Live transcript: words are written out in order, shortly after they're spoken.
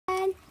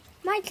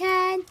My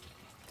turn.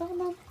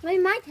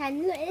 Wait, my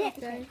turn. Look at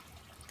it.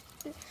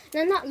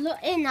 They're not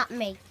looking at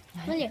me.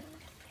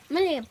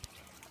 William.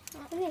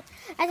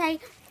 Okay.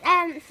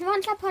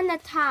 Once upon a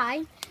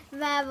time,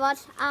 there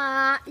was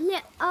a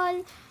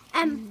little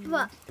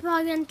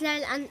boy and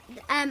girl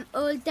and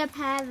older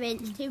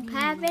parents, two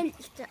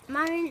parents,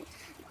 married,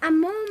 a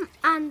mum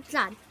and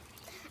dad,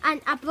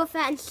 and a brother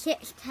and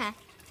sister.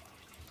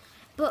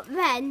 But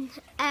then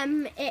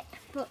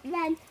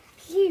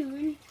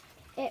soon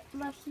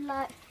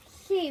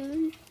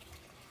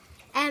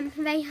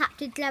they had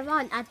to go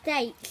on a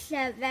date.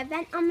 So they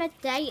went on a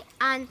date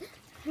and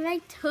they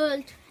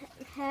told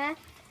her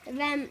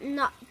them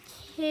not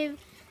to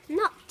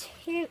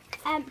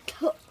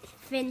touch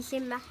things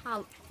in the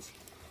house.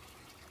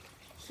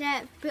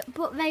 So,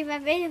 but they were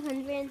really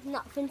hungry and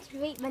nothing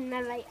to eat when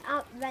they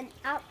went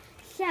out.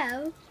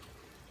 So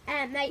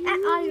they ate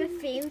all the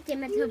food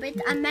in the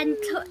cupboard and then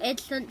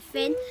touched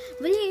something.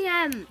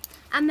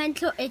 And then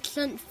touched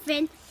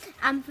something.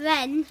 And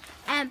then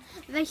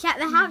they set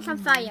the house on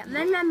fire.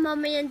 Then my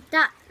mummy and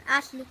dad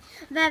actually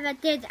they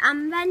did.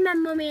 And when my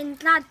mummy and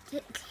dad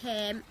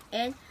came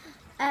in,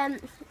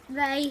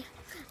 they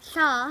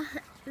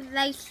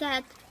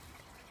said,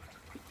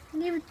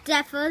 "You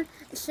devil!"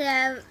 So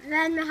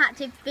then we had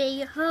to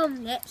be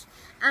homeless.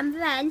 And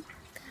then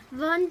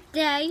one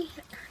day,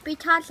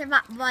 because of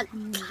that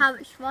one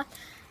house was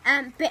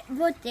a bit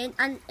wooden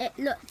and it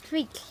looked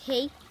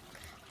tricky,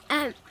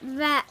 their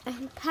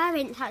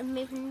parents had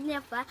moved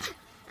nearby,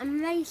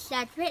 and they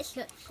said, "This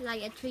looks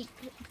like a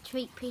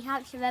tricky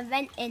house," so they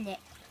went in it.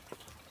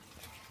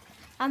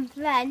 And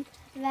then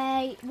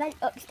they went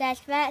upstairs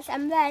first,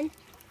 and then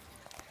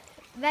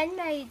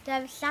they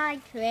did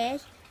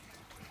sideways.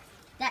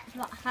 That's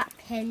what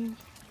happened.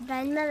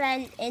 Then they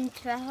went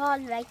into a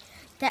hallway.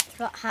 That's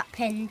what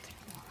happened.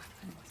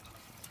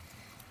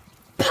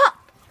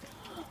 Pop!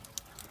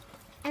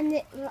 And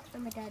it,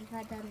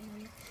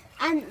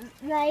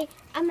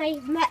 and they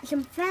met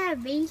some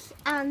fairies,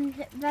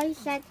 and they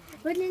said,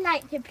 "Would you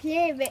like to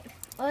play with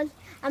us?"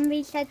 And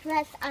we said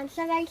yes, and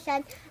so they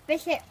said,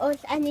 "Visit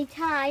us any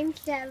time."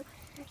 So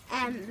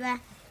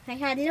they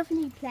had a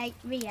lovely play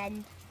at the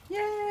end.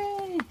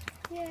 Yay!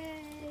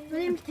 Yay!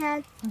 William's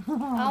turn.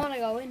 I want to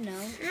go in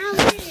now.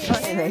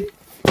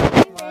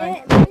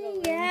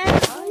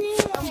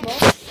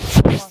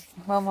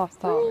 One more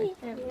story.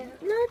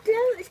 No,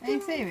 don't. Are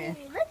you serious?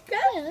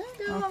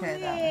 Don't Okay,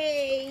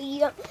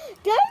 story.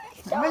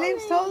 Don't story.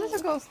 William's told us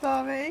a ghost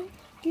story.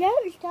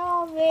 Don't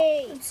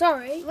story.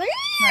 Sorry. Right.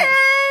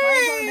 Why are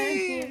you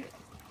going in?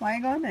 Why are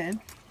you going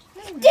in?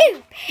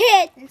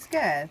 Stupid. You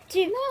scared?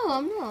 No,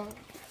 I'm not.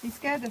 You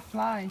scared of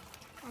flies?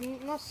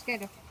 I'm not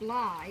scared of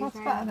flies. What's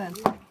better then?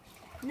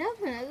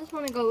 Nothing, I just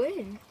want to go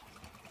in.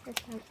 I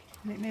think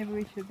maybe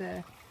we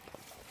should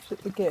shut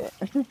the gate.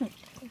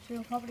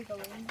 We'll probably go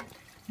in.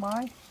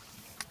 Why?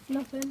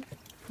 Nothing.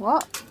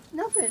 What?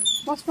 Nothing.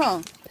 What's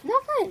wrong?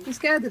 Nothing. You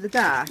scared of the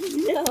dark?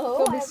 No.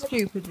 Don't be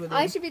stupid with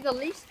I it. should be the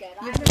least scared.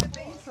 You've never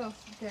been so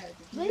scared.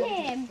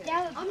 William,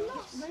 don't. I'm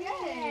not scared.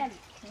 William,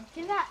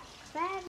 do that.